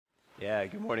Yeah,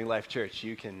 good morning, Life Church.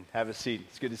 You can have a seat.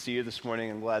 It's good to see you this morning.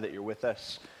 I'm glad that you're with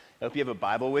us. I hope you have a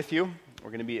Bible with you.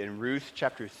 We're going to be in Ruth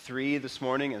chapter 3 this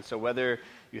morning, and so whether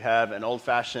you have an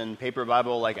old-fashioned paper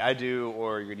Bible like I do,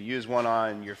 or you're going to use one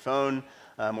on your phone,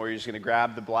 or you're just going to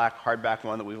grab the black hardback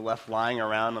one that we've left lying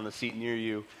around on the seat near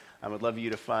you, I would love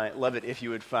it if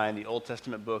you would find the Old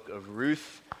Testament book of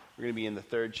Ruth. We're going to be in the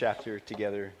 3rd chapter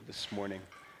together this morning.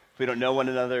 If we don't know one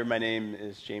another, my name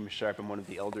is James Sharp. I'm one of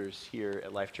the elders here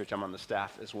at Life Church. I'm on the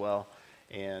staff as well,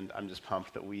 and I'm just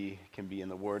pumped that we can be in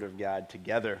the Word of God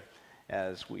together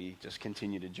as we just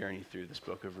continue to journey through this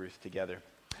book of Ruth together.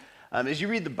 As you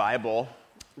read the Bible,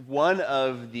 one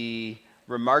of the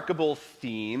remarkable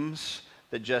themes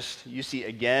that just you see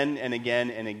again and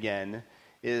again and again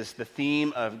is the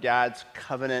theme of God's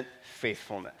covenant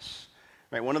faithfulness.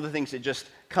 Right, one of the things that just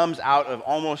comes out of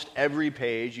almost every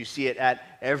page, you see it at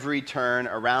every turn,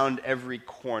 around every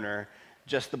corner.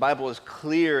 Just the Bible is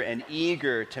clear and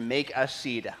eager to make us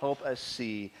see, to help us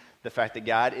see the fact that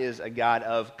God is a God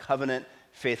of covenant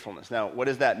faithfulness. Now, what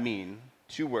does that mean?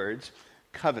 2 words,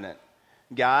 covenant.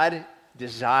 God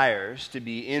desires to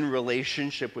be in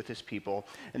relationship with his people,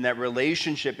 and that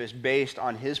relationship is based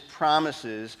on his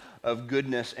promises of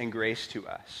goodness and grace to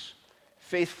us.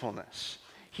 Faithfulness.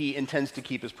 He intends to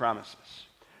keep his promises.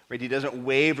 Right? He doesn't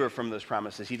waver from those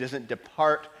promises. He doesn't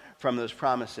depart from those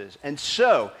promises. And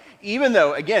so, even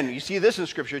though, again, you see this in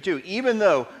Scripture too, even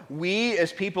though we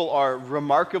as people are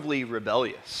remarkably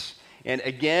rebellious, and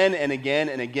again and again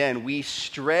and again we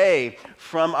stray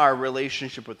from our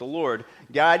relationship with the Lord,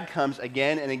 God comes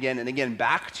again and again and again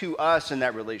back to us in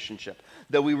that relationship.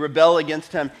 Though we rebel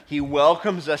against him, he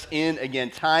welcomes us in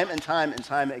again, time and time and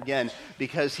time again,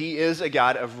 because he is a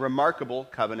God of remarkable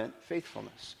covenant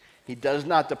faithfulness. He does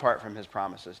not depart from his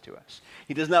promises to us.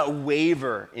 He does not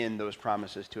waver in those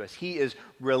promises to us. He is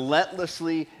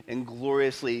relentlessly and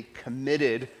gloriously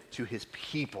committed to his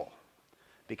people,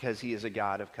 because he is a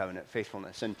God of covenant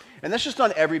faithfulness. And that's just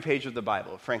on every page of the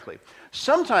Bible, frankly.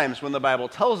 Sometimes when the Bible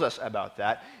tells us about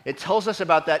that, it tells us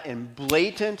about that in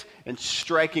blatant and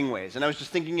striking ways. And I was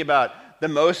just thinking about the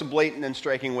most blatant and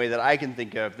striking way that I can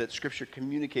think of that Scripture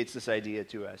communicates this idea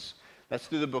to us. That's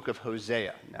through the book of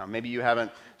Hosea. Now, maybe you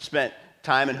haven't spent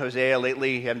time in Hosea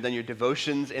lately. You haven't done your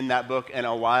devotions in that book in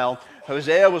a while.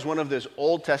 Hosea was one of those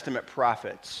Old Testament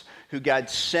prophets who God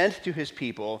sent to his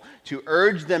people to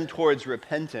urge them towards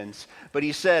repentance. But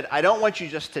he said, I don't want you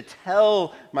just to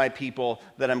tell my people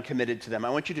that I'm committed to them. I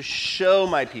want you to show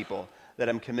my people that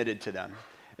I'm committed to them.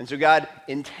 And so God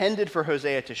intended for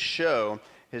Hosea to show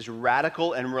his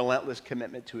radical and relentless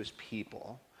commitment to his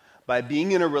people by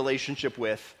being in a relationship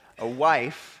with a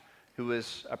wife who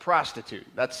was a prostitute.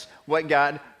 That's what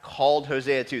God called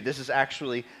Hosea to. This is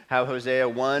actually how Hosea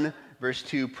 1 verse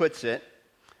 2 puts it.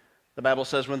 The Bible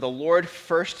says, when the Lord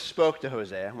first spoke to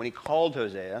Hosea, when he called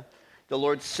Hosea, the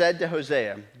Lord said to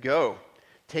Hosea, go,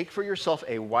 take for yourself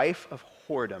a wife of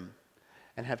whoredom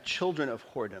and have children of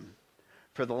whoredom,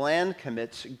 for the land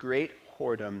commits great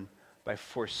whoredom by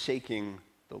forsaking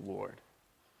the Lord.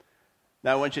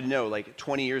 Now I want you to know, like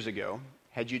 20 years ago,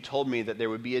 had you told me that there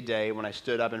would be a day when I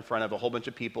stood up in front of a whole bunch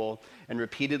of people and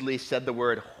repeatedly said the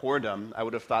word whoredom, I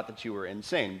would have thought that you were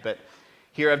insane. But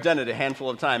here I've done it a handful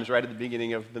of times right at the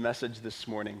beginning of the message this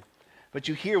morning. But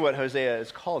you hear what Hosea is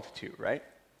called to, right?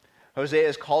 Hosea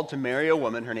is called to marry a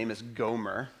woman, her name is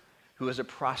Gomer, who is a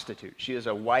prostitute. She is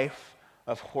a wife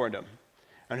of whoredom.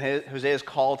 And Hosea is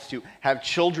called to have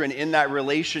children in that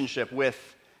relationship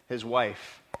with his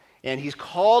wife. And he's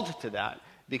called to that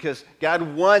because God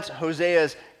wants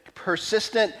Hosea's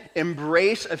persistent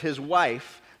embrace of his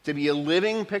wife to be a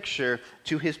living picture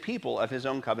to his people of his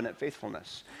own covenant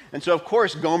faithfulness. And so, of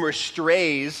course, Gomer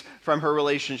strays from her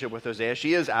relationship with Hosea.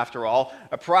 She is, after all,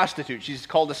 a prostitute. She's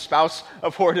called a spouse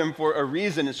of whoredom for a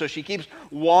reason, and so she keeps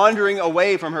wandering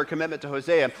away from her commitment to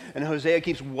Hosea, and Hosea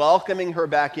keeps welcoming her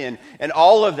back in. And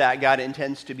all of that, God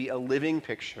intends to be a living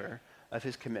picture of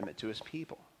his commitment to his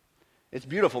people. It's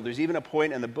beautiful. There's even a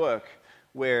point in the book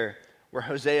where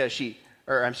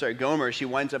Gomer, she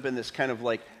winds up in this kind of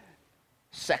like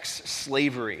sex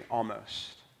slavery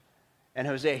almost. And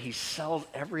Hosea, he sells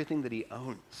everything that he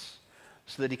owns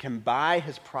so that he can buy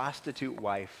his prostitute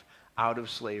wife out of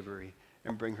slavery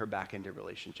and bring her back into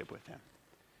relationship with him.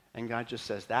 And God just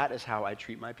says, that is how I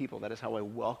treat my people. That is how I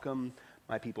welcome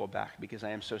my people back, because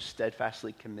I am so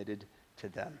steadfastly committed to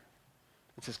them.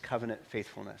 It's his covenant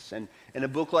faithfulness. And in a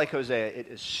book like Hosea, it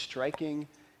is striking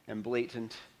and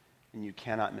blatant, and you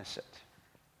cannot miss it.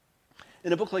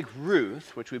 In a book like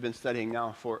Ruth, which we've been studying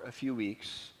now for a few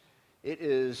weeks, it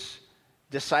is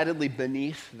decidedly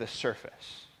beneath the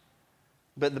surface.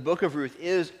 But the book of Ruth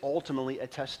is ultimately a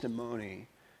testimony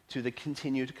to the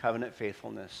continued covenant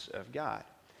faithfulness of God.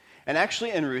 And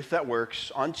actually in Ruth, that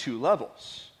works on two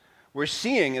levels. We're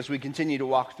seeing, as we continue to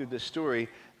walk through this story,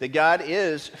 that God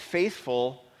is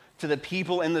faithful to the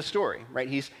people in the story, right?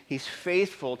 He's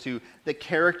faithful to the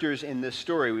characters in this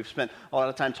story. We've spent a lot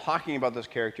of time talking about those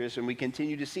characters, and we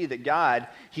continue to see that God,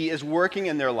 he is working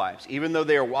in their lives. Even though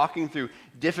they are walking through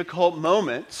difficult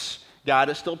moments, God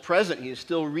is still present. He is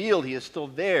still real. He is still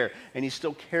there, and he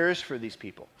still cares for these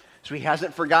people. So he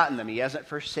hasn't forgotten them. He hasn't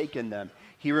forsaken them.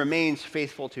 He remains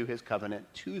faithful to his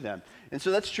covenant to them. And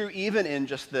so that's true even in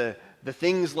just the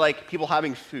things like people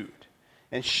having food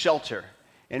and shelter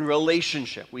and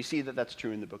relationship. We see that that's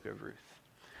true in the book of Ruth.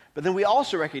 But then we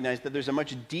also recognize that there's a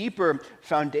much deeper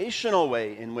foundational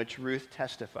way in which Ruth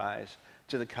testifies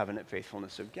to the covenant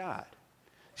faithfulness of God.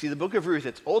 See, the book of Ruth,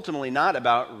 it's ultimately not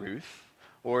about Ruth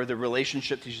or the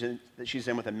relationship that she's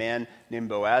in with a man named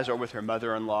Boaz or with her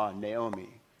mother-in-law, Naomi.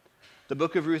 The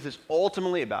book of Ruth is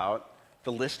ultimately about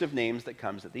the list of names that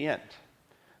comes at the end,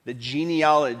 the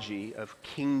genealogy of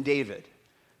King David.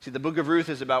 See, the book of Ruth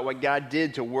is about what God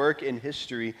did to work in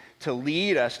history to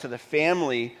lead us to the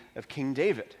family of King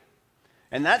David.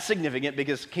 And that's significant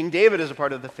because King David is a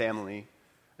part of the family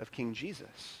of King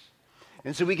Jesus.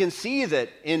 And so we can see that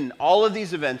in all of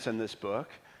these events in this book,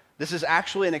 this is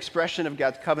actually an expression of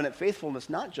God's covenant faithfulness,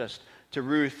 not just to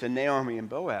Ruth and Naomi and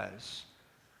Boaz,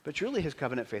 but truly his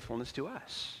covenant faithfulness to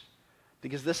us.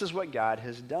 Because this is what God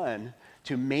has done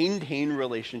to maintain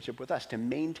relationship with us, to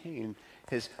maintain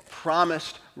his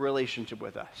promised relationship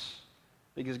with us.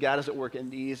 Because God is at work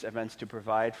in these events to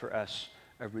provide for us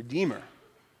a Redeemer,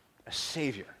 a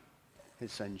Savior,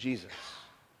 his Son Jesus.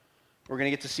 We're going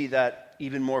to get to see that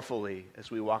even more fully as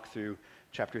we walk through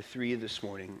chapter 3 this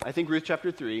morning. I think Ruth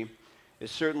chapter 3 is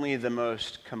certainly the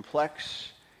most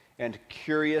complex and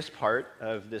curious part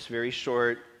of this very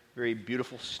short, very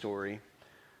beautiful story.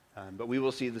 But we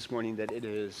will see this morning that it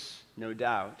is, no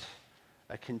doubt,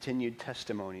 a continued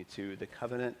testimony to the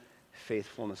covenant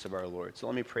faithfulness of our Lord. So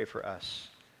let me pray for us,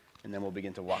 and then we'll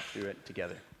begin to walk through it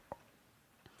together.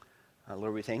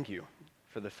 Lord, we thank you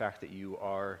for the fact that you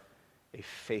are a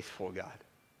faithful God.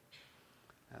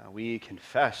 We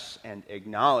confess and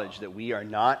acknowledge that we are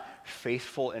not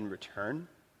faithful in return,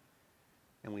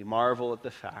 and we marvel at the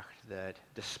fact that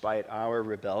despite our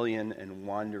rebellion and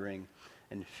wandering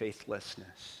and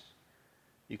faithlessness,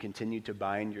 you continue to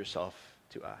bind yourself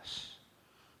to us.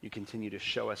 You continue to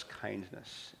show us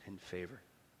kindness and favor.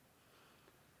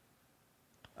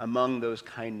 Among those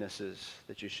kindnesses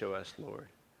that you show us, Lord,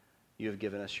 you have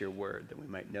given us your word that we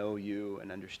might know you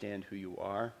and understand who you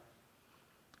are.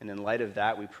 And in light of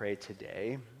that, we pray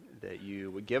today that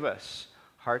you would give us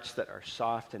hearts that are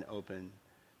soft and open,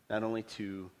 not only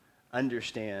to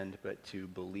understand, but to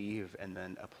believe and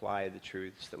then apply the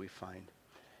truths that we find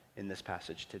in this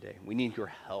passage today. We need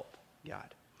your help,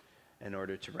 God, in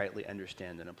order to rightly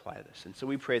understand and apply this. And so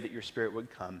we pray that your Spirit would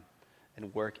come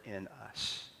and work in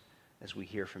us as we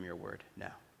hear from your word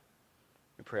now.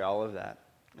 We pray all of that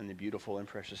in the beautiful and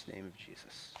precious name of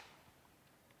Jesus.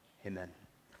 Amen.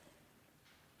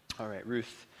 All right,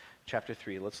 Ruth chapter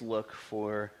 3. Let's look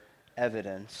for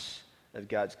evidence of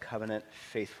God's covenant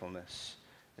faithfulness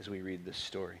as we read this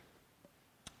story.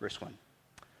 Verse 1.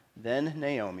 Then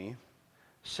Naomi,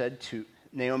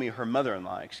 her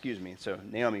mother-in-law, so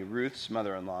Naomi, Ruth's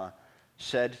mother-in-law,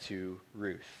 said to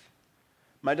Ruth,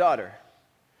 "My daughter,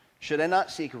 should I not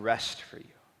seek rest for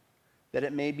you, that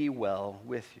it may be well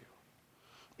with you?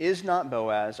 Is not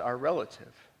Boaz our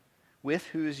relative, with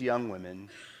whose young women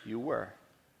you were?"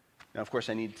 Now, of course,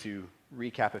 I need to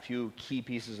recap a few key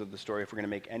pieces of the story if we're going to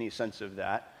make any sense of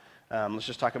that. Let's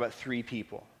just talk about three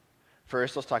people.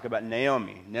 First, let's talk about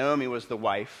Naomi. Naomi was the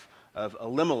wife of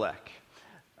Elimelech.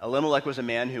 Elimelech was a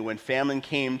man who, when famine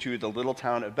came to the little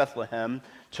town of Bethlehem,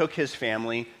 took his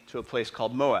family to a place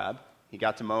called Moab. He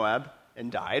got to Moab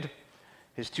and died.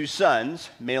 His two sons,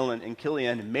 Mahlon and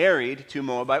Chilion, married two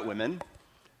Moabite women,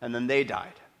 and then they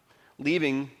died,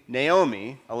 leaving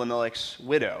Naomi, Elimelech's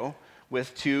widow,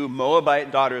 with two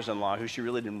Moabite daughters-in-law who she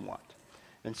really didn't want.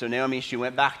 And so Naomi, she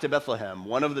went back to Bethlehem.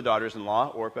 One of the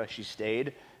daughters-in-law, Orpah, she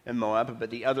stayed in Moab, but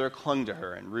the other clung to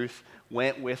her, and Ruth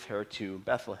went with her to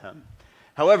Bethlehem.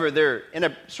 However, they're in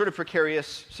a sort of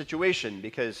precarious situation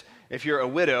because if you're a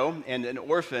widow and an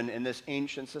orphan in this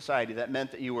ancient society, that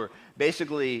meant that you were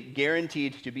basically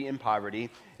guaranteed to be in poverty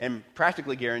and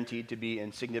practically guaranteed to be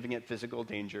in significant physical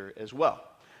danger as well.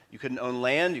 You couldn't own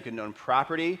land, you couldn't own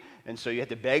property, and so you had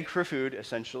to beg for food,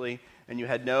 essentially, and you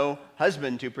had no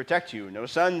husband to protect you, no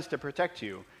sons to protect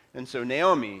you. And so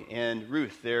Naomi and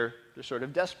Ruth, they're sort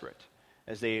of desperate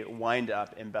as they wind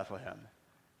up in Bethlehem.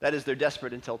 That is, they're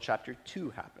desperate until chapter 2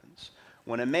 happens,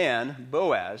 when a man,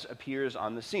 Boaz, appears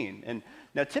on the scene. And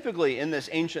now typically in this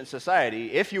ancient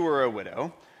society, if you were a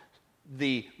widow,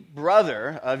 the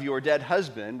brother of your dead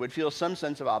husband would feel some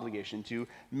sense of obligation to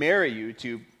marry you,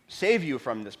 to save you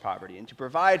from this poverty, and to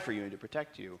provide for you and to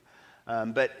protect you.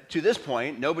 But to this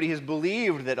point, nobody has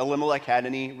believed that Elimelech had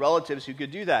any relatives who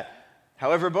could do that.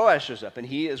 However, Boaz shows up, and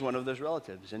he is one of those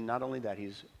relatives. And not only that,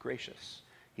 he's gracious,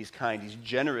 he's kind, he's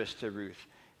generous to Ruth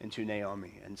and to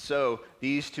Naomi. And so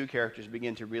these two characters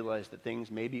begin to realize that things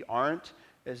maybe aren't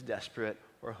as desperate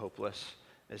or hopeless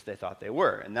as they thought they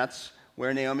were. And that's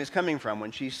where Naomi is coming from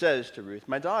when she says to Ruth,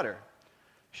 "My daughter,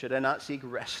 should I not seek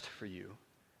rest for you,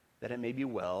 that it may be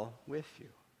well with you?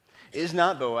 Is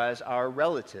not Boaz our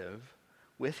relative,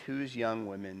 with whose young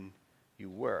women you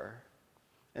were?"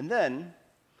 And then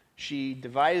she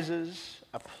devises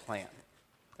a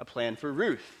plan for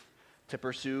Ruth to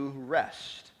pursue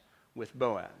rest with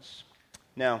Boaz.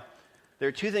 Now, there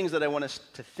are two things that I want us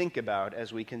to think about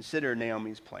as we consider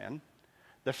Naomi's plan.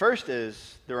 The first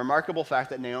is the remarkable fact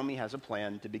that Naomi has a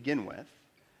plan to begin with.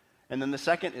 And then the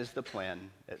second is the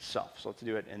plan itself. So let's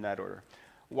do it in that order.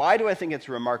 Why do I think it's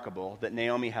remarkable that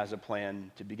Naomi has a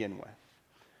plan to begin with?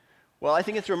 Well, I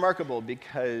think it's remarkable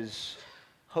because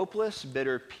hopeless,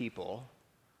 bitter people,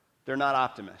 they're not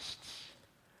optimists.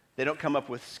 They don't come up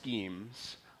with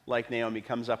schemes like Naomi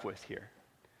comes up with here.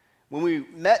 When we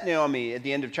met Naomi at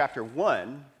the end of chapter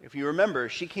 1, if you remember,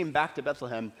 she came back to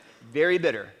Bethlehem very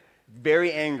bitter,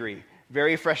 very angry,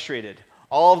 very frustrated.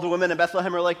 All of the women in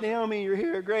Bethlehem are like, "Naomi, you're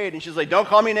here, great." And she's like, "Don't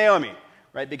call me Naomi,"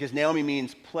 right? Because Naomi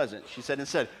means pleasant. She said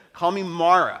instead, "Call me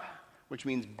Mara," which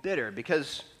means bitter,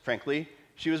 because, frankly,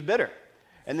 she was bitter.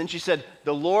 And then she said,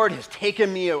 "The Lord has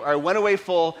taken me, or I went away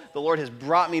full. The Lord has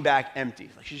brought me back empty."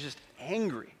 Like, she's just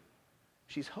angry.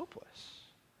 She's hopeless.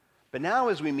 But now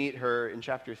as we meet her in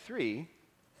chapter 3,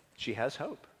 she has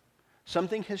hope.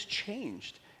 Something has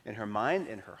changed in her mind,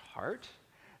 in her heart,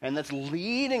 and that's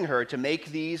leading her to make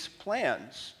these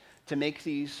plans, to make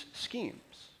these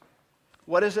schemes.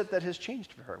 What is it that has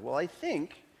changed for her? Well, I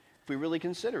think, if we really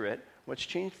consider it, what's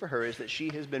changed for her is that she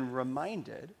has been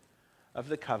reminded of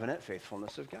the covenant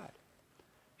faithfulness of God.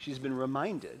 She's been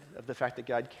reminded of the fact that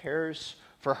God cares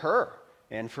for her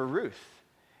and for Ruth.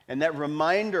 And that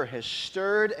reminder has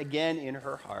stirred again in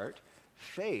her heart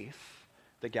faith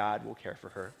that God will care for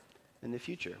her in the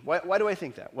future. Why do I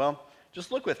think that? Well,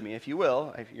 just look with me, if you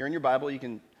will. If you're in your Bible, you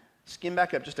can skim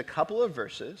back up just a couple of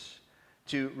verses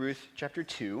to Ruth chapter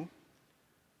 2,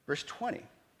 verse 20.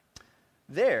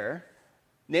 There,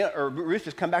 Ruth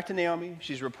has come back to Naomi.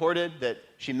 She's reported that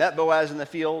she met Boaz in the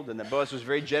field and that Boaz was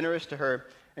very generous to her.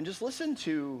 And just listen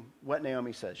to what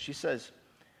Naomi says. She says,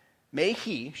 "May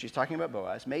he," she's talking about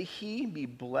Boaz, "may he be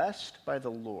blessed by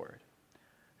the Lord,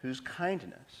 whose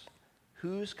kindness,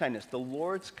 the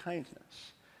Lord's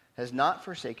kindness, has not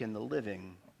forsaken the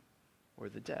living or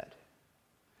the dead."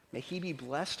 May he be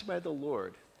blessed by the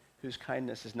Lord, whose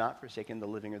kindness has not forsaken the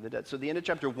living or the dead. So the end of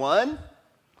chapter 1,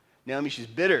 Naomi, she's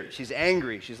bitter, she's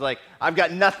angry, she's like, "I've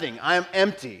got nothing, I'm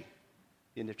empty."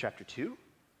 The end of chapter 2,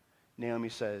 Naomi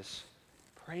says,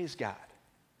 "Praise God,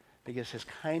 because his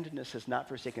kindness has not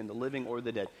forsaken the living or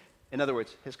the dead." In other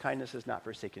words, his kindness has not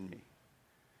forsaken me.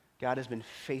 God has been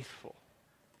faithful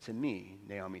to me,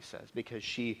 Naomi says, because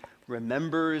she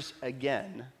remembers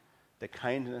again the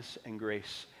kindness and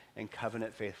grace and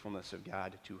covenant faithfulness of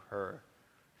God to her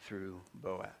through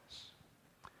Boaz.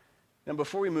 Now,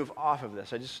 before we move off of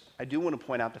this, I do want to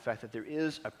point out the fact that there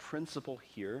is a principle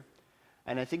here,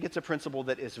 and I think it's a principle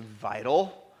that is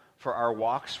vital for our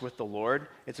walks with the Lord.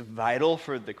 It's vital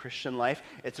for the Christian life.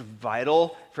 It's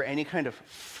vital for any kind of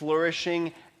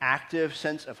flourishing, active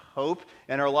sense of hope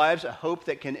in our lives, a hope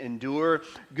that can endure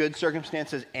good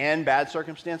circumstances and bad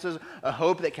circumstances, a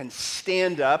hope that can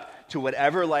stand up to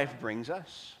whatever life brings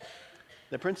us.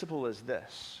 The principle is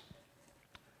this: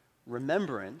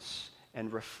 remembrance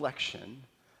and reflection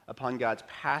upon God's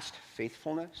past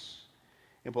faithfulness,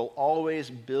 it will always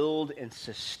build and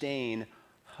sustain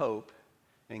hope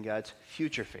in God's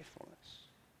future faithfulness.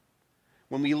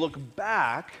 When we look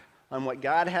back on what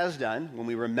God has done, when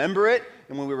we remember it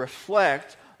and when we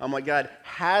reflect on what God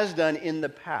has done in the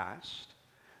past,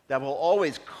 that will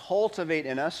always cultivate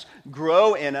in us,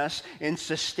 grow in us, and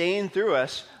sustain through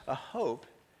us a hope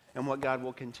in what God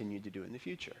will continue to do in the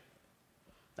future.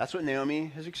 That's what Naomi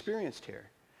has experienced here.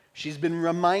 She's been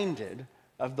reminded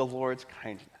of the Lord's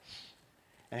kindness.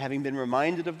 And having been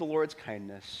reminded of the Lord's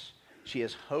kindness, she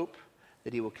has hope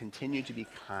that he will continue to be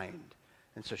kind.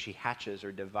 And so she hatches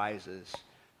or devises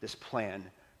this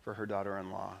plan for her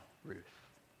daughter-in-law, Ruth.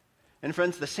 And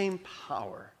friends, the same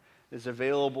power is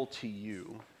available to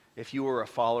you if you are a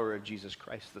follower of Jesus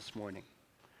Christ this morning.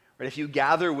 Right? If you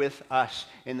gather with us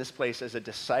in this place as a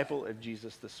disciple of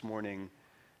Jesus this morning,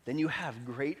 then you have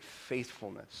great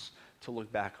faithfulness to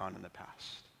look back on in the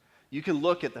past. You can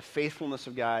look at the faithfulness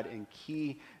of God in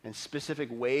key and specific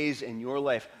ways in your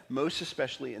life, most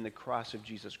especially in the cross of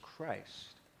Jesus Christ.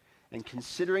 And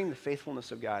considering the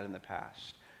faithfulness of God in the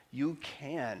past, you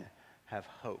can have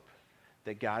hope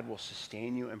that God will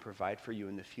sustain you and provide for you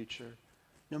in the future,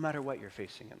 no matter what you're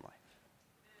facing in life.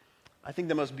 I think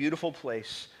the most beautiful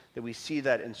place that we see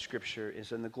that in Scripture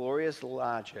is in the glorious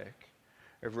logic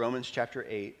of Romans chapter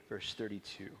 8, verse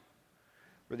 32,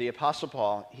 where the Apostle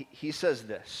Paul, he says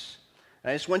this.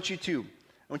 And I want you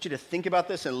to think about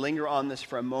this and linger on this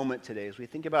for a moment today as we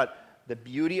think about the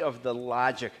beauty of the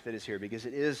logic that is here, because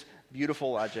it is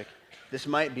beautiful logic. This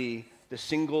might be the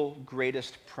single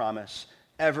greatest promise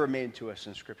ever made to us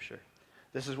in Scripture.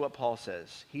 This is what Paul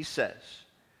says. He says,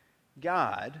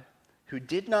 God, who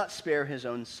did not spare his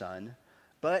own son,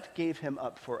 but gave him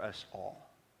up for us all.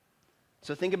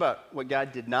 So think about what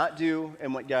God did not do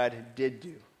and what God did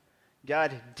do.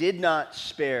 God did not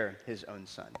spare his own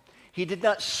son. He did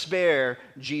not spare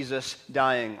Jesus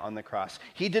dying on the cross.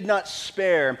 He did not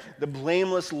spare the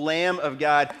blameless Lamb of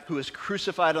God who was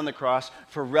crucified on the cross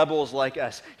for rebels like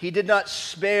us. He did not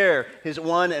spare his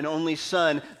one and only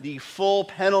Son the full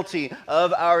penalty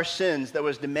of our sins that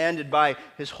was demanded by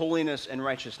his holiness and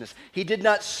righteousness. He did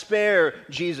not spare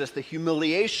Jesus the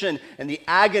humiliation and the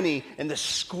agony and the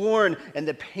scorn and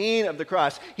the pain of the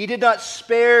cross. He did not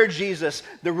spare Jesus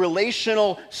the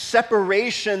relational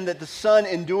separation that the Son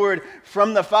endured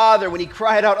from the Father when he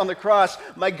cried out on the cross,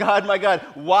 my God,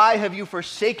 why have you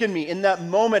forsaken me?" In that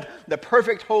moment, the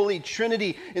perfect Holy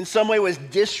Trinity in some way was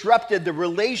disrupted. The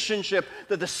relationship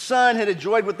that the Son had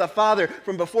enjoyed with the Father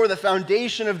from before the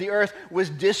foundation of the earth was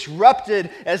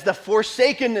disrupted as the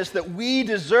forsakenness that we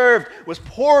deserved was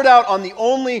poured out on the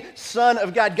only Son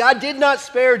of God. God did not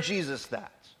spare Jesus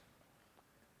that.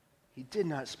 He did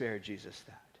not spare Jesus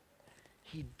that.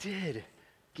 He did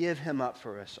give him up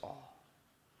for us all.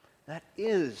 That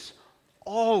is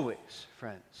always,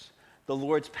 friends, the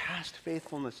Lord's past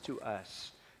faithfulness to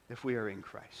us if we are in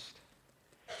Christ.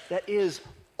 That is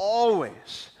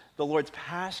always the Lord's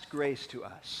past grace to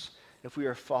us if we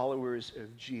are followers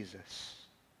of Jesus.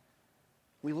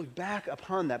 We look back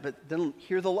upon that, but then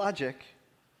hear the logic.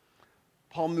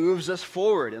 Paul moves us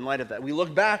forward in light of that. We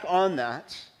look back on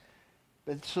that,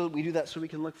 but so we do that so we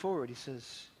can look forward. He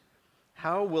says,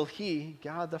 how will he,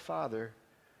 God the Father,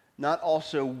 not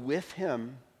also with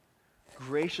him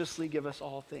graciously give us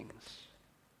all things?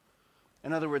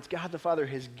 In other words, God the Father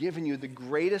has given you the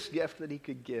greatest gift that he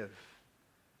could give.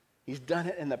 He's done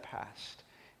it in the past.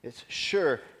 It's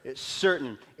sure, it's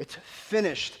certain, it's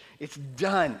finished, it's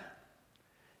done.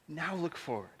 Now look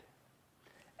forward.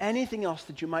 Anything else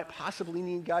that you might possibly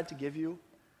need God to give you,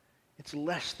 it's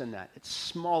less than that. It's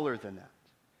smaller than that.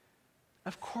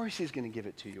 Of course he's going to give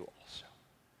it to you also.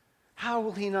 How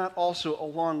will he not also,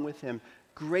 along with him,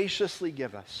 graciously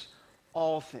give us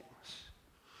all things?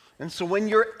 And so when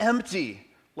you're empty,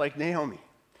 like Naomi,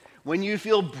 when you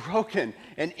feel broken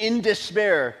and in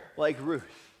despair, like Ruth,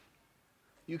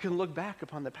 you can look back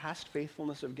upon the past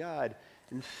faithfulness of God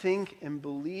and think and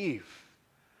believe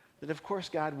that, of course,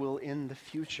 God will, in the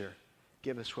future,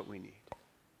 give us what we need.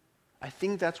 I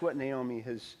think that's what Naomi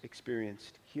has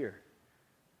experienced here.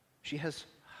 She has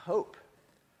hope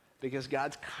because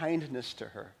God's kindness to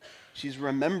her, she's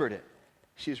remembered it.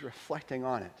 She's reflecting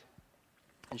on it.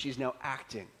 And she's now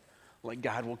acting like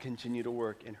God will continue to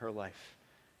work in her life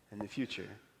in the future.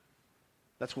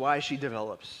 That's why she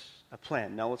develops a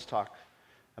plan. Now let's talk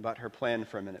about her plan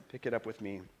for a minute. Pick it up with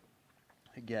me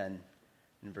again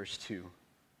in verse 2.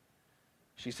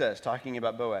 She says, talking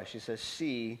about Boaz, she says,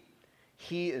 "See,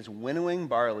 he is winnowing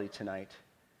barley tonight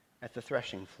at the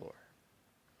threshing floor.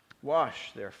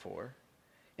 Wash, therefore,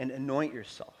 and anoint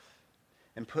yourself,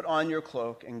 and put on your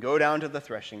cloak, and go down to the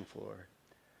threshing floor.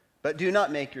 But do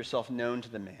not make yourself known to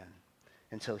the man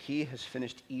until he has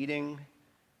finished eating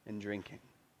and drinking.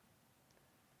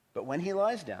 But when he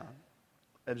lies down,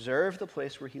 observe the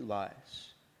place where he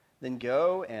lies. Then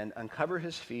go and uncover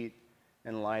his feet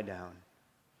and lie down,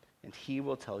 and he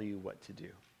will tell you what to do."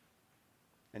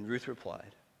 And Ruth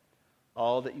replied,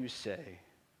 "All that you say,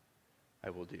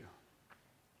 I will do."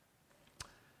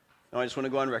 Now, I just want to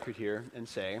go on record here and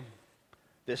say,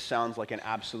 this sounds like an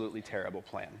absolutely terrible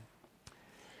plan.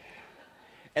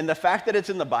 And the fact that it's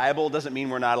in the Bible doesn't mean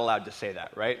we're not allowed to say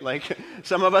that, right? Like,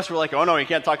 some of us were like, oh no, you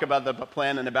can't talk about the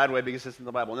plan in a bad way because it's in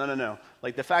the Bible. No.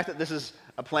 Like, the fact that this is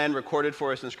a plan recorded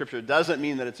for us in Scripture doesn't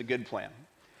mean that it's a good plan.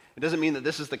 It doesn't mean that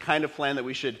this is the kind of plan that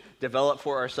we should develop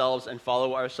for ourselves and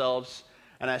follow ourselves.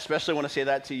 And I especially want to say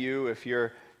that to you if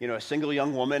you're a single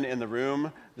young woman in the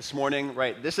room this morning,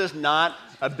 right? This is not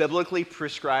a biblically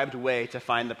prescribed way to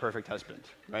find the perfect husband,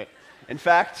 right? In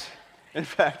fact,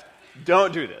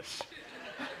 don't do this.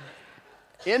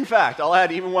 In fact, I'll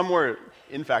add even one more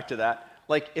in fact to that.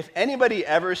 Like, if anybody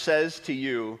ever says to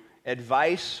you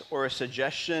advice or a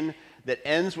suggestion that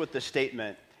ends with the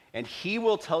statement, and he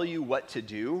will tell you what to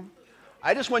do,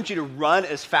 I just want you to run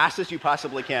as fast as you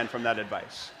possibly can from that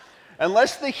advice.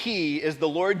 Unless the he is the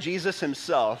Lord Jesus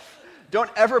himself, don't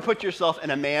ever put yourself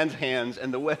in a man's hands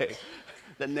in the way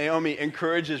that Naomi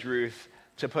encourages Ruth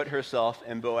to put herself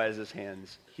in Boaz's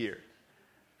hands here.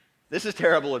 This is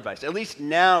terrible advice. At least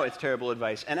now it's terrible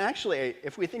advice. And actually,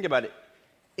 if we think about it,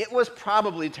 it was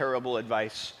probably terrible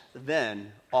advice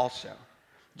then also.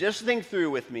 Just think through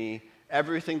with me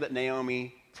everything that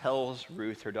Naomi tells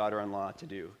Ruth, her daughter-in-law, to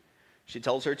do. She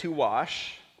tells her to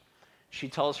wash. She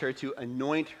tells her to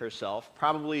anoint herself,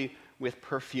 probably with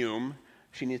perfume.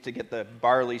 She needs to get the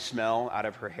barley smell out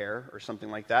of her hair or something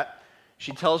like that.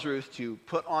 She tells Ruth to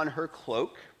put on her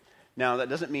cloak. Now, that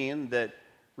doesn't mean that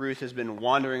Ruth has been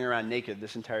wandering around naked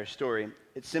this entire story.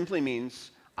 It simply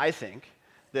means, I think,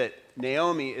 that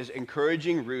Naomi is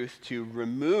encouraging Ruth to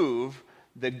remove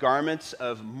the garments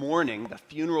of mourning, the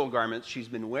funeral garments she's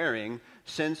been wearing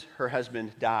since her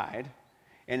husband died,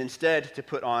 and instead to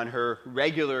put on her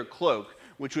regular cloak,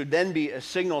 which would then be a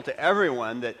signal to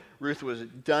everyone that Ruth was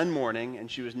done mourning and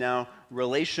she was now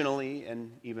relationally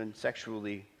and even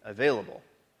sexually available.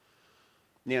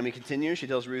 Naomi continues. She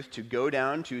tells Ruth to go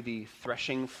down to the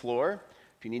threshing floor.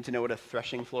 If you need to know what a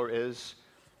threshing floor is,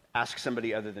 ask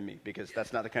somebody other than me, because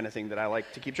that's not the kind of thing that I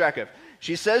like to keep track of.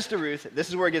 She says to Ruth, this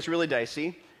is where it gets really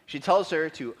dicey. She tells her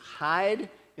to hide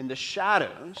in the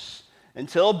shadows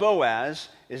until Boaz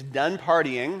is done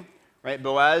partying, right?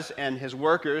 Boaz and his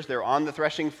workers, they're on the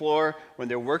threshing floor. When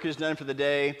their work is done for the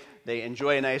day, they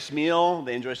enjoy a nice meal.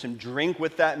 They enjoy some drink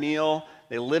with that meal.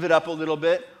 They live it up a little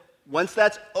bit. Once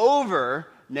that's over,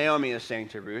 Naomi is saying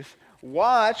to Ruth,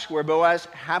 watch where Boaz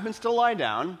happens to lie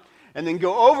down, and then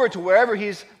go over to wherever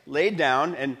he's laid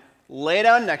down and lay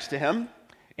down next to him.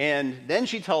 And then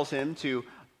she tells her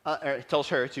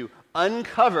to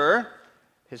uncover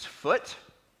his foot.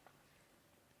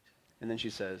 And then she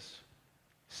says,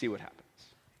 see what happens.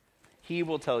 He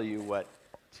will tell you what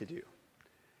to do.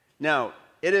 Now,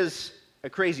 it is a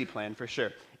crazy plan for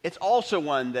sure. It's also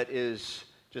one that is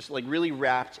just like really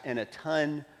wrapped in a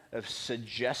ton of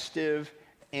suggestive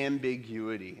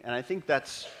ambiguity. And I think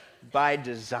that's by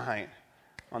design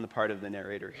on the part of the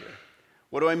narrator here.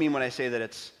 What do I mean when I say that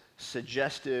it's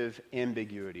suggestive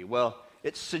ambiguity? Well,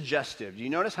 it's suggestive. Do you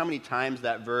notice how many times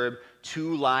that verb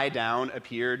to lie down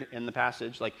appeared in the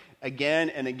passage? Like again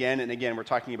and again and again, we're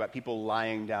talking about people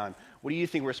lying down. What do you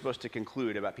think we're supposed to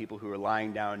conclude about people who are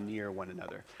lying down near one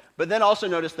another? But then also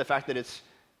notice the fact that it's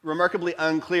remarkably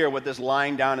unclear what this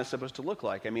lying down is supposed to look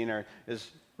like. I mean, is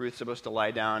Ruth supposed to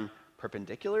lie down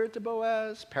perpendicular to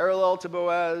Boaz, parallel to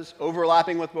Boaz,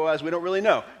 overlapping with Boaz? We don't really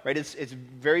know, right? It's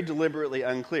very deliberately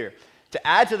unclear. To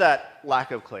add to that lack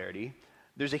of clarity,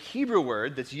 there's a Hebrew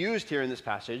word that's used here in this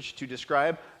passage to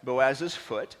describe Boaz's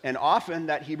foot, and often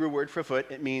that Hebrew word for foot,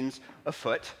 it means a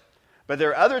foot. But there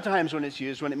are other times when it's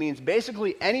used when it means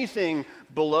basically anything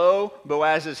below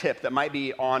Boaz's hip that might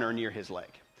be on or near his leg.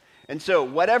 And so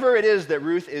whatever it is that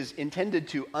Ruth is intended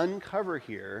to uncover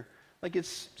here, like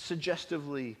it's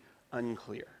suggestively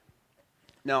unclear.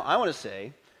 Now, I want to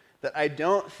say that I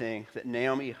don't think that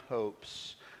Naomi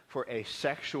hopes for a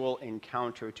sexual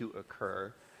encounter to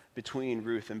occur between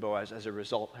Ruth and Boaz as a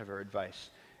result of her advice.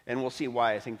 And we'll see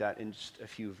why I think that in just a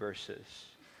few verses.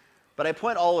 But I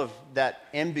point all of that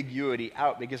ambiguity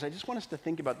out because I just want us to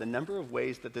think about the number of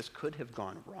ways that this could have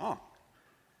gone wrong.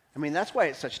 I mean, that's why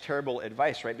it's such terrible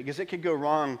advice, right? Because it could go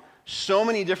wrong so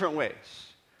many different ways.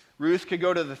 Ruth could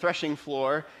go to the threshing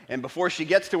floor, and before she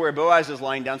gets to where Boaz is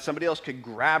lying down, somebody else could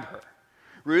grab her.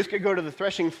 Ruth could go to the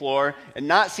threshing floor and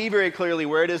not see very clearly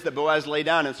where it is that Boaz lay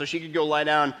down, and so she could go lie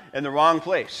down in the wrong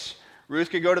place. Ruth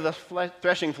could go to the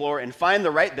threshing floor and find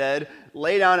the right bed,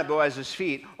 lay down at Boaz's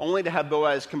feet, only to have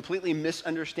Boaz completely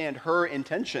misunderstand her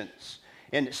intentions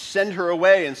and send her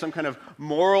away in some kind of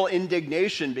moral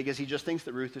indignation because he just thinks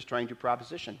that Ruth is trying to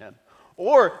proposition him.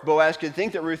 Or Boaz could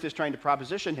think that Ruth is trying to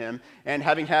proposition him, and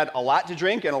having had a lot to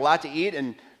drink and a lot to eat,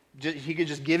 and he could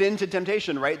just give in to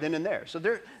temptation right then and there. So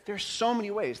there's so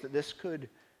many ways that this could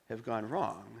have gone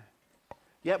wrong.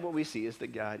 Yet what we see is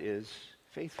that God is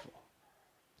faithful.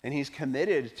 And he's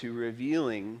committed to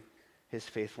revealing his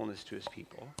faithfulness to his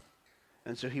people.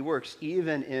 And so he works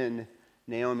even in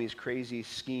Naomi's crazy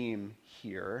scheme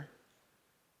here.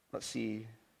 Let's see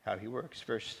how he works.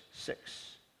 Verse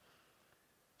 6.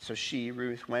 So she,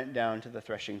 Ruth, went down to the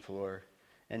threshing floor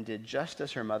and did just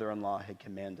as her mother-in-law had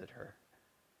commanded her.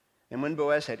 And when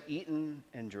Boaz had eaten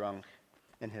and drunk,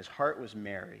 and his heart was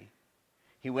merry,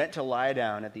 he went to lie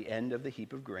down at the end of the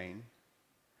heap of grain.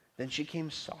 Then she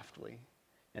came softly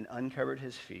and uncovered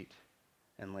his feet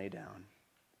and lay down.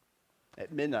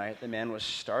 At midnight, the man was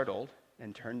startled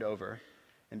and turned over,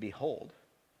 and behold,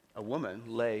 a woman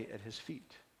lay at his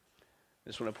feet. I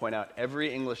just want to point out,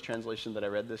 every English translation that I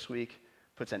read this week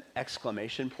puts an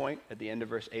exclamation point at the end of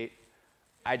verse 8.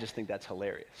 I just think that's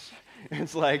hilarious.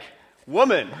 It's like,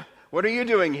 woman, what are you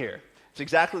doing here? It's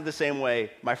exactly the same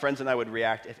way my friends and I would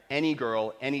react if any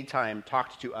girl, anytime,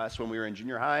 talked to us when we were in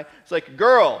junior high. It's like,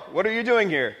 girl, what are you doing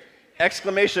here?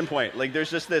 Exclamation point. Like, there's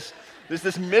this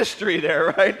mystery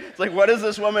there, right? It's like, what is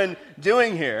this woman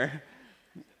doing here?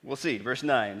 We'll see. Verse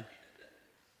 9.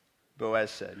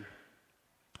 Boaz said,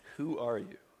 "Who are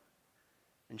you?"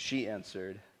 And she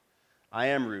answered, "I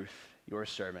am Ruth, your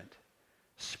servant.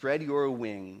 Spread your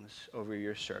wings over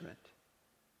your servant,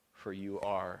 for you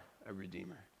are a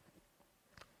redeemer."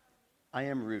 I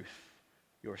am Ruth,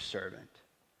 your servant.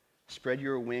 Spread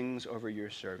your wings over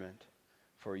your servant,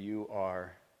 for you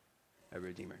are a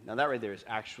redeemer. Now that right there is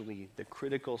actually the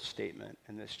critical statement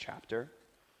in this chapter.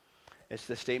 It's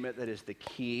the statement that is the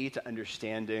key to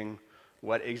understanding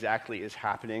what exactly is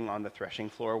happening on the threshing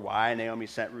floor, why Naomi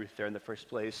sent Ruth there in the first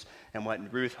place, and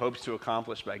what Ruth hopes to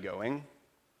accomplish by going.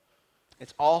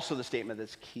 It's also the statement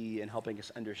that's key in helping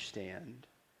us understand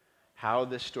how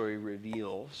this story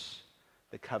reveals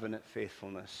the covenant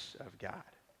faithfulness of God.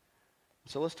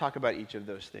 So let's talk about each of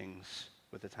those things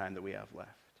with the time that we have left.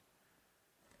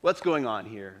 What's going on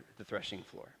here at the threshing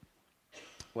floor?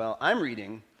 Well, I'm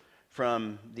reading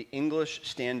from the English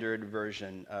Standard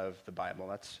Version of the Bible.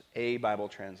 That's a Bible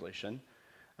translation.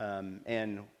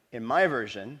 And in my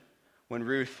version, when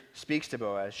Ruth speaks to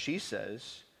Boaz, she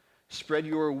says, "Spread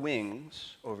your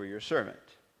wings over your servant."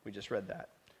 We just read that.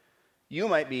 You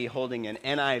might be holding an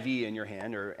NIV in your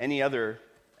hand or any of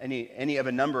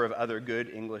a number of other good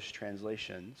English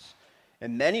translations.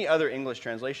 And many other English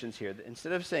translations here,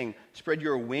 instead of saying, "Spread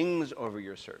your wings over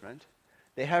your servant,"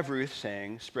 they have Ruth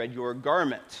saying, "Spread your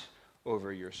garment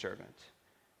over your servant,"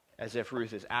 as if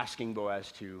Ruth is asking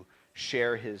Boaz to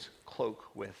share his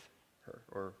cloak with her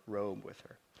or robe with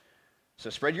her.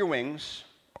 So spread your wings,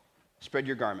 spread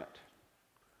your garment.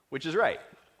 Which is right?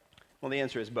 Well, the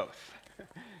answer is both.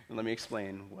 And let me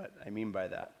explain what I mean by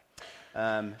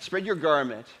that. Spread your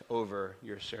garment over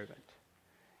your servant.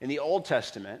 In the Old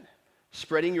Testament,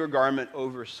 spreading your garment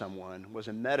over someone was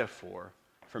a metaphor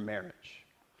for marriage.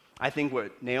 I think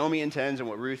what Naomi intends and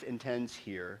what Ruth intends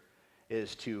here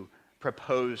is to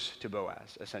propose to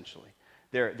Boaz, essentially.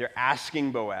 They're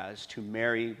asking Boaz to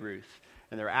marry Ruth,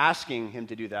 and they're asking him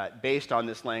to do that based on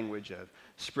this language of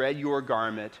spread your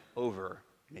garment over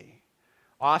me.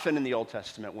 Often in the Old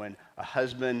Testament, when a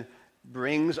husband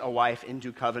brings a wife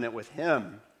into covenant with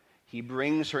him, he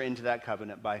brings her into that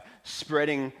covenant by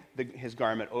spreading his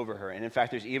garment over her. And in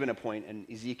fact, there's even a point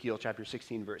in Ezekiel chapter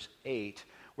 16, verse 8,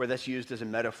 where that's used as a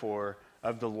metaphor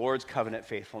of the Lord's covenant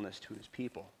faithfulness to his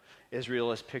people.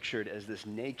 Israel is pictured as this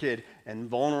naked and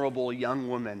vulnerable young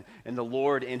woman, and the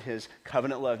Lord, in his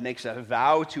covenant love, makes a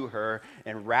vow to her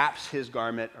and wraps his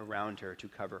garment around her to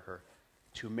cover her,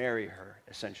 to marry her,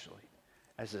 essentially,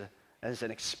 as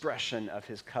an expression of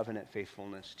his covenant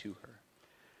faithfulness to her.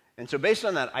 And so based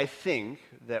on that, I think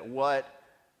that what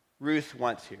Ruth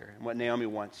wants here and what Naomi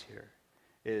wants here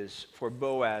is for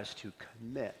Boaz to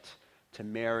commit to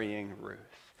marrying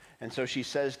Ruth. And so she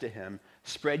says to him,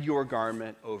 "Spread your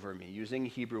garment over me," using a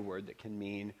Hebrew word that can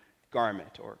mean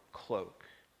garment or cloak.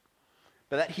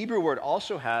 But that Hebrew word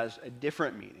also has a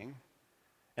different meaning,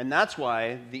 and that's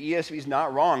why the ESV is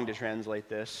not wrong to translate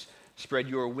this, "Spread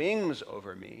your wings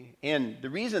over me." And the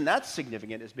reason that's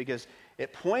significant is because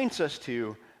it points us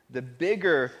to the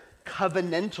bigger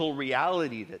covenantal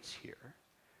reality that's here,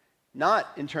 not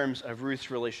in terms of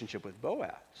Ruth's relationship with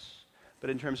Boaz, but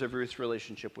in terms of Ruth's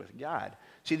relationship with God.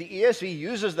 See, the ESV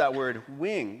uses that word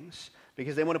wings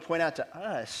because they want to point out to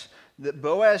us that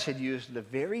Boaz had used the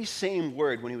very same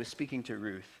word when he was speaking to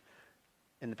Ruth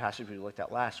in the passage we looked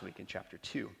at last week in chapter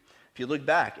 2. If you look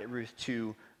back at Ruth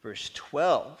 2, verse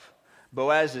 12,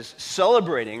 Boaz is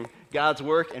celebrating God's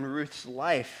work in Ruth's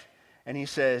life. And he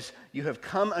says, "You have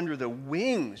come under the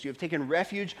wings, you have taken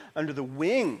refuge under the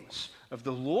wings of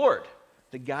the Lord,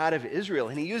 the God of Israel."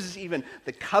 And he uses even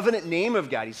the covenant name of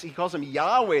God. He calls him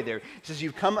Yahweh there. He says,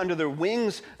 "You've come under the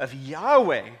wings of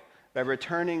Yahweh by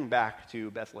returning back to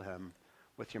Bethlehem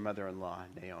with your mother-in-law,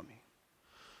 Naomi."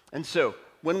 And so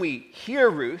when we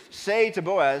hear Ruth say to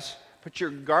Boaz, "Put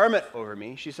your garment over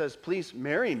me," she says, "Please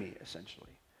marry me,"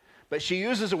 essentially. But she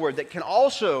uses a word that can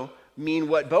also mean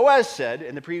what Boaz said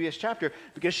in the previous chapter,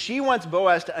 because she wants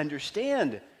Boaz to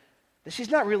understand that she's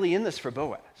not really in this for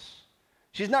Boaz.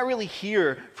 She's not really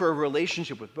here for a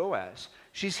relationship with Boaz.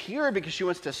 She's here because she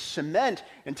wants to cement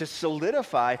and to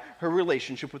solidify her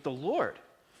relationship with the Lord.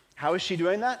 How is she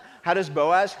doing that? How does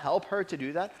Boaz help her to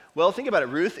do that? Well, think about it.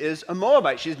 Ruth is a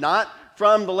Moabite. She's not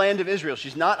from the land of Israel.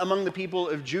 She's not among the people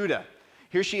of Judah.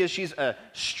 Here she is. She's a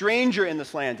stranger in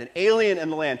this land, an alien in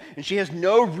the land, and she has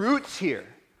no roots here.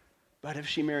 But if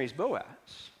she marries Boaz,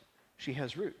 she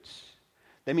has roots.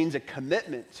 That means a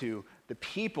commitment to the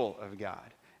people of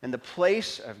God and the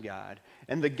place of God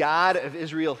and the God of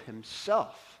Israel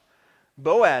himself.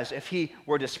 Boaz, if he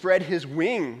were to spread his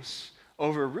wings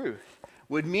over Ruth,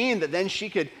 would mean that then she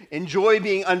could enjoy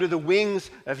being under the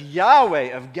wings of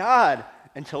Yahweh, of God,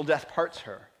 until death parts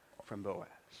her from Boaz.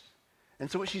 And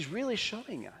so what she's really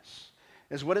showing us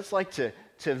is what it's like to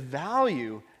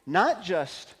value not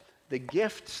just the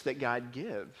gifts that God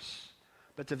gives,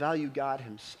 but to value God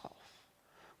himself.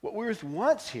 What Ruth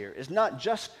wants here is not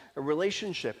just a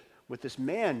relationship with this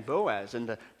man, Boaz, and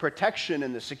the protection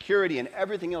and the security and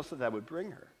everything else that would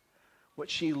bring her. What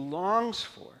she longs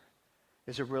for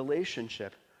is a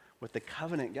relationship with the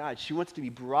covenant God. She wants to be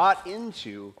brought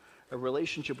into a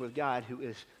relationship with God who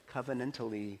is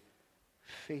covenantally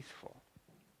faithful.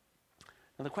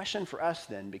 Now the question for us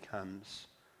then becomes,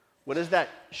 what does that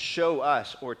show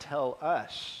us or tell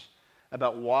us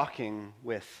about walking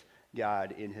with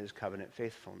God in his covenant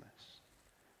faithfulness?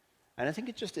 And I think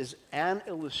it just is an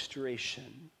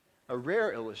illustration, a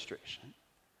rare illustration,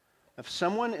 of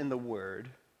someone in the Word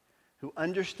who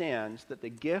understands that the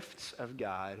gifts of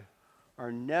God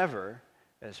are never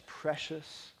as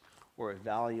precious or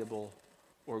valuable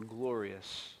or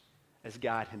glorious as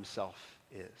God himself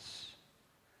is.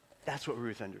 That's what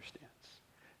Ruth understands.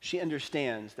 She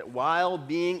understands that while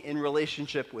being in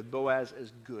relationship with Boaz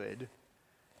is good,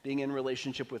 being in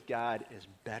relationship with God is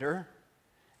better.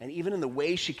 And even in the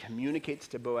way she communicates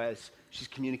to Boaz, she's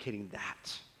communicating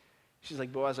that. She's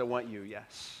like, Boaz, I want you,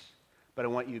 yes. But I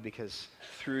want you because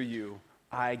through you,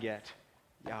 I get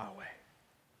Yahweh.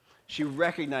 She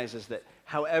recognizes that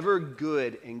however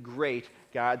good and great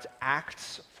God's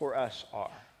acts for us are,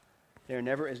 they're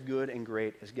never as good and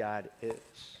great as God is.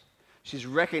 She's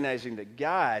recognizing that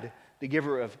God, the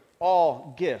giver of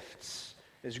all gifts,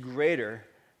 is greater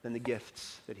than the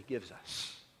gifts that he gives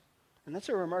us. And that's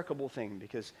a remarkable thing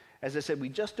because, as I said, we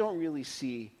just don't really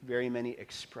see very many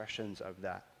expressions of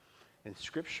that in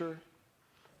Scripture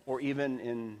or even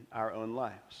in our own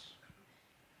lives.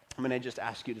 I'm going to just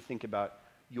ask you to think about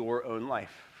your own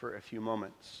life for a few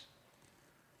moments.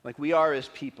 Like we are as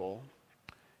people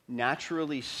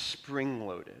naturally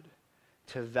spring-loaded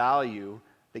to value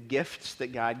the gifts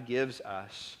that God gives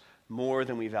us more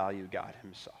than we value God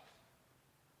himself.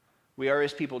 We are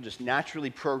as people just naturally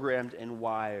programmed and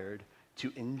wired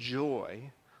to enjoy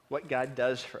what God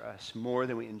does for us more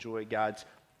than we enjoy God's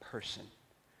person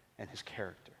and his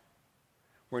character.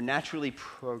 We're naturally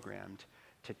programmed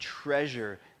to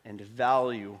treasure and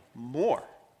value more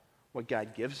what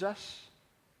God gives us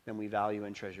than we value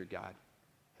and treasure God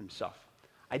himself.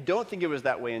 I don't think it was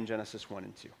that way in Genesis 1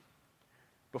 and 2.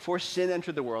 Before sin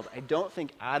entered the world, I don't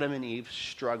think Adam and Eve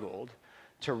struggled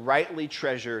to rightly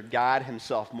treasure God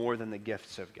himself more than the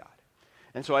gifts of God.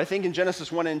 And so I think in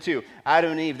Genesis 1 and 2,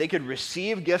 Adam and Eve, they could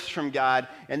receive gifts from God,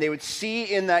 and they would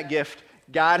see in that gift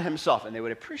God himself, and they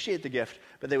would appreciate the gift,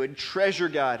 but they would treasure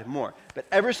God more. But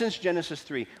ever since Genesis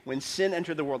 3, when sin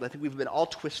entered the world, I think we've been all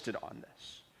twisted on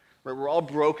this. Right? We're all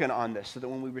broken on this, so that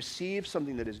when we receive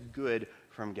something that is good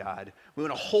from God, we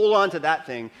want to hold on to that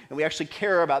thing, and we actually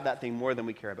care about that thing more than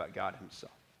we care about God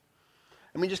himself.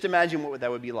 I mean, just imagine what that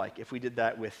would be like if we did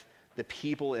that with the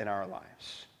people in our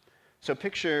lives. So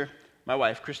picture my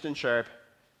wife, Kristen Sharp,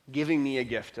 giving me a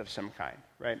gift of some kind,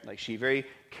 right? Like she very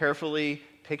carefully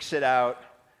picks it out,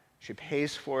 she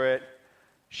pays for it,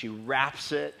 she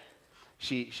wraps it,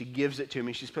 she gives it to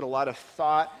me. She's put a lot of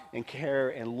thought and care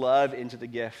and love into the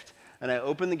gift, and I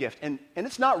open the gift. And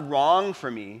it's not wrong for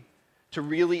me to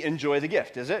really enjoy the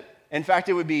gift, is it? In fact,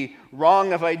 it would be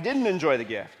wrong if I didn't enjoy the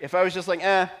gift. If I was just like,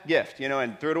 gift,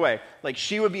 and threw it away. Like,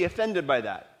 she would be offended by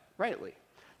that, rightly.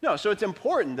 No, so it's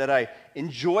important that I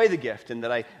enjoy the gift and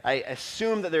that I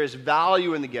assume that there is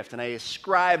value in the gift and I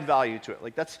ascribe value to it.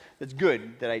 Like, that's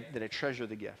good that I treasure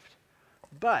the gift.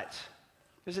 But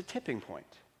there's a tipping point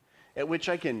at which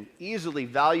I can easily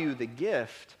value the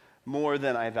gift more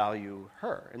than I value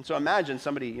her. And so imagine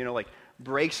somebody,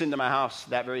 breaks into my house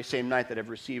that very same night that I've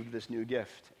received this new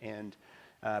gift and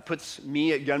puts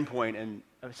me at gunpoint and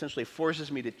essentially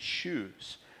forces me to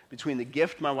choose between the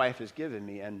gift my wife has given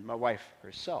me and my wife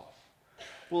herself.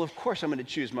 Well, of course I'm going to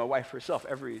choose my wife herself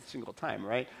every single time,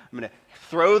 right? I'm going to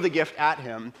throw the gift at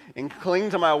him and cling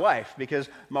to my wife because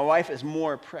my wife is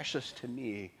more precious to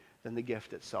me than the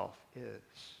gift itself is.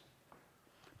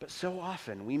 But so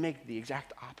often we make the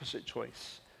exact opposite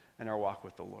choice in our walk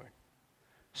with the Lord.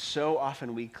 So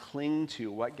often we cling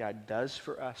to what God does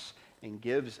for us and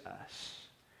gives us,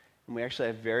 and we actually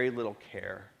have very little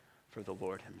care for the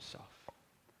Lord himself.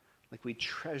 Like we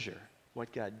treasure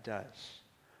what God does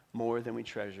more than we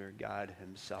treasure God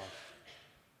himself.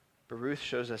 But Ruth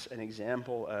shows us an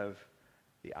example of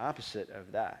the opposite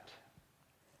of that.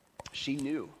 She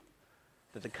knew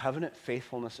that the covenant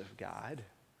faithfulness of God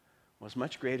was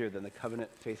much greater than the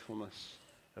covenant faithfulness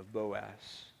of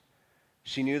Boaz.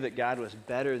 She knew that God was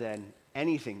better than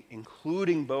anything,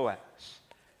 including Boaz,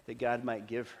 that God might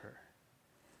give her.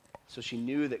 So she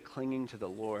knew that clinging to the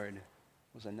Lord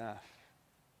was enough.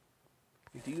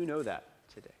 Do you know that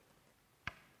today?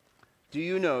 Do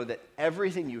you know that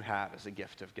everything you have is a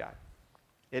gift of God?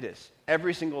 It is.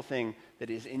 Every single thing that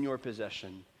is in your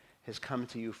possession has come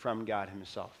to you from God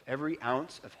himself. Every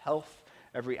ounce of health,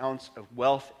 every ounce of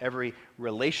wealth, every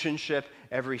relationship,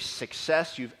 every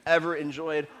success you've ever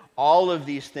enjoyed, all of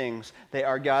these things, they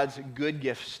are God's good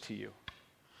gifts to you.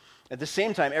 At the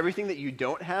same time, everything that you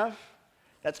don't have,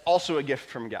 that's also a gift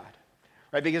from God.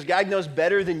 Right? Because God knows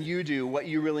better than you do what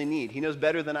you really need. He knows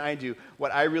better than I do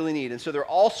what I really need. And so there are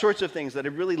all sorts of things that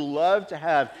I'd really love to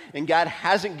have, and God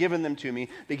hasn't given them to me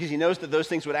because he knows that those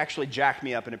things would actually jack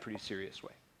me up in a pretty serious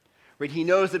way. Right? He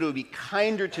knows that it would be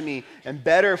kinder to me and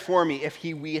better for me if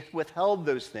he withheld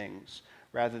those things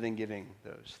rather than giving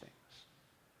those things.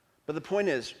 But the point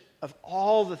is, of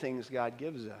all the things God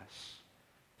gives us,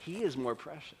 he is more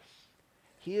precious.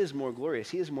 He is more glorious.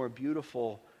 He is more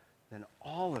beautiful than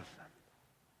all of them.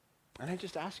 And I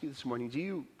just ask you this morning,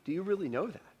 do you really know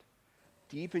that?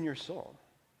 Deep in your soul.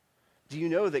 Do you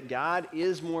know that God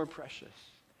is more precious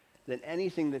than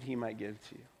anything that he might give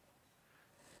to you?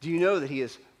 Do you know that he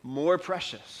is more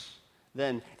precious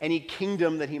than any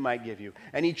kingdom that he might give you,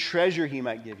 any treasure he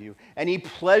might give you, any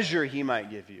pleasure he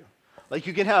might give you? Like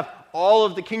you can have all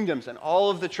of the kingdoms and all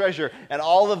of the treasure and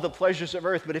all of the pleasures of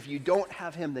earth, but if you don't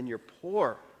have him, then you're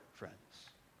poor, friends.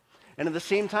 And at the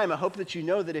same time, I hope that you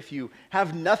know that if you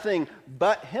have nothing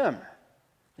but him,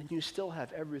 then you still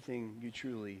have everything you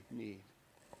truly need.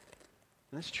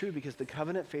 And that's true because the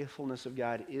covenant faithfulness of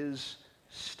God is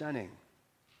stunning.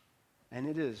 And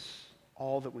it is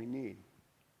all that we need.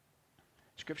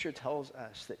 Scripture tells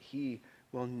us that he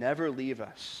will never leave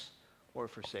us or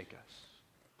forsake us.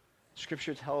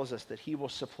 Scripture tells us that he will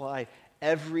supply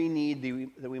every need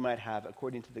that we might have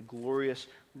according to the glorious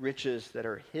riches that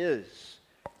are his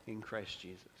in Christ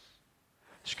Jesus.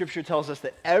 Scripture tells us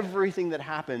that everything that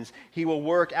happens, he will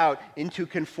work out into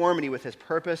conformity with his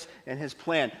purpose and his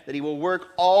plan, that he will work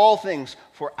all things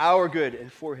for our good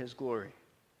and for his glory.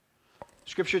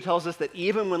 Scripture tells us that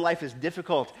even when life is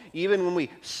difficult, even when we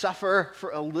suffer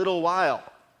for a little while,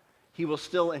 he will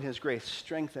still in his grace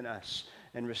strengthen us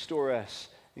and restore us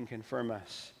and confirm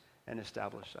us and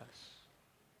establish us.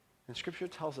 And Scripture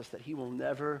tells us that he will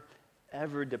never,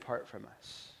 ever depart from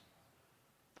us.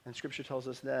 And Scripture tells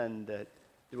us then that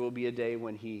there will be a day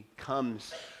when he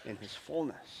comes in his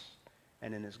fullness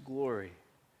and in his glory,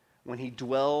 when he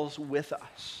dwells with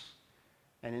us.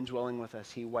 And in dwelling with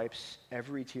us, he wipes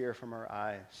every tear from our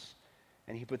eyes.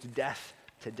 And he puts death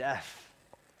to death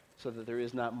so that there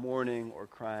is not mourning or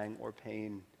crying or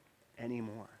pain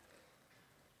anymore.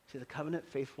 See, the covenant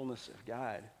faithfulness of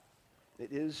God,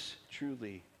 it is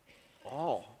truly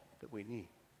all that we need.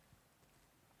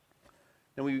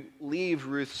 And we leave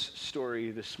Ruth's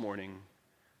story this morning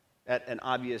at an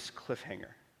obvious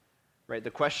cliffhanger, right?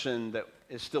 The question that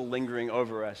is still lingering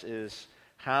over us is,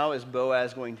 how is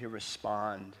Boaz going to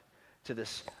respond to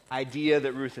this idea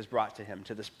that Ruth has brought to him,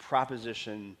 to this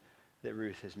proposition that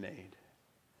Ruth has made?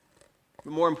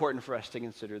 But more important for us to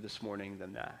consider this morning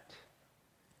than that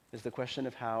is the question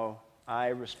of how I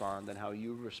respond and how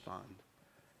you respond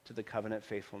to the covenant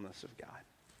faithfulness of God.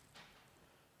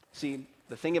 See,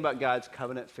 the thing about God's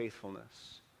covenant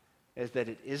faithfulness is that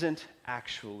it isn't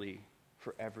actually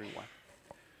for everyone.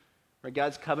 Right?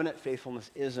 God's covenant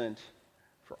faithfulness isn't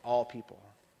for all people.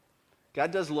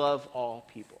 God does love all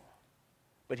people,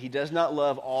 but he does not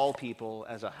love all people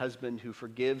as a husband who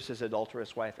forgives his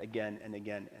adulterous wife again and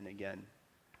again and again.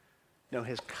 No,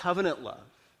 his covenant love,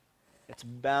 it's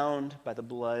bound by the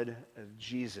blood of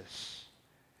Jesus.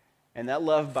 And that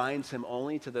love binds him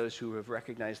only to those who have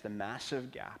recognized the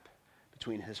massive gap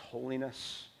between his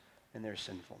holiness and their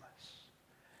sinfulness.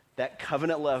 That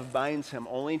covenant love binds him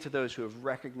only to those who have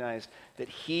recognized that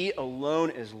he alone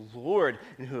is Lord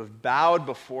and who have bowed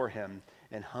before him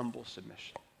and humble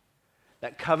submission.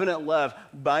 That covenant love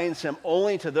binds him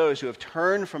only to those who have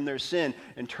turned from their sin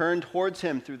and turned towards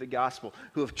him through the gospel,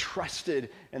 who have trusted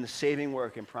in the saving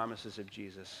work and promises of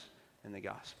Jesus in the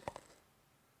gospel.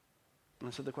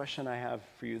 And so the question I have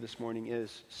for you this morning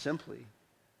is simply,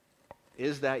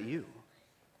 is that you?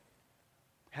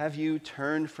 Have you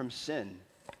turned from sin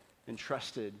and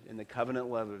trusted in the covenant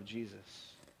love of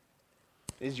Jesus?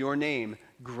 Is your name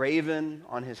graven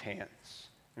on his hands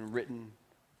and written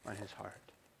on his heart?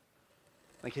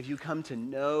 Like, have you come to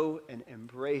know and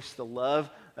embrace the love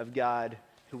of God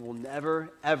who will never,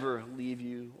 ever leave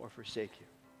you or forsake you?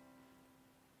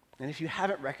 And if you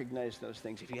haven't recognized those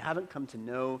things, if you haven't come to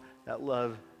know that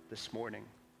love this morning,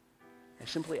 I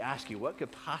simply ask you, what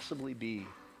could possibly be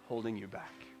holding you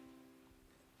back?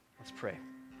 Let's pray.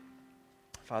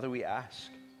 Father, we ask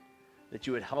that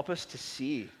you would help us to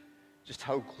see just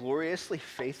how gloriously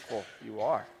faithful you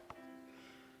are.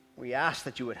 We ask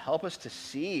that you would help us to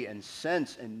see and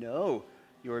sense and know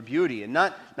your beauty, and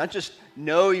not just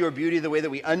know your beauty the way that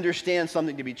we understand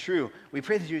something to be true. We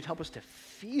pray that you would help us to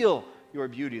feel your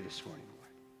beauty this morning,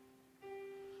 Lord.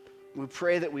 We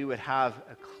pray that we would have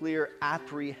a clear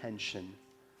apprehension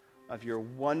of your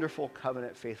wonderful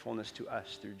covenant faithfulness to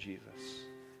us through Jesus,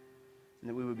 and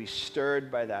that we would be stirred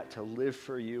by that to live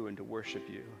for you and to worship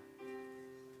you.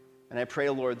 And I pray,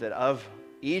 Lord, that of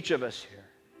each of us here,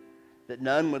 that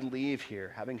none would leave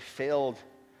here having failed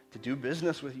to do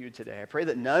business with you today. I pray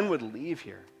that none would leave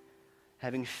here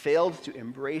having failed to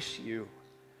embrace you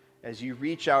as you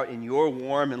reach out in your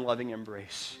warm and loving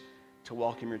embrace to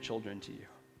welcome your children to you.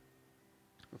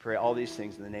 We pray all these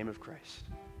things in the name of Christ.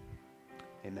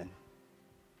 Amen.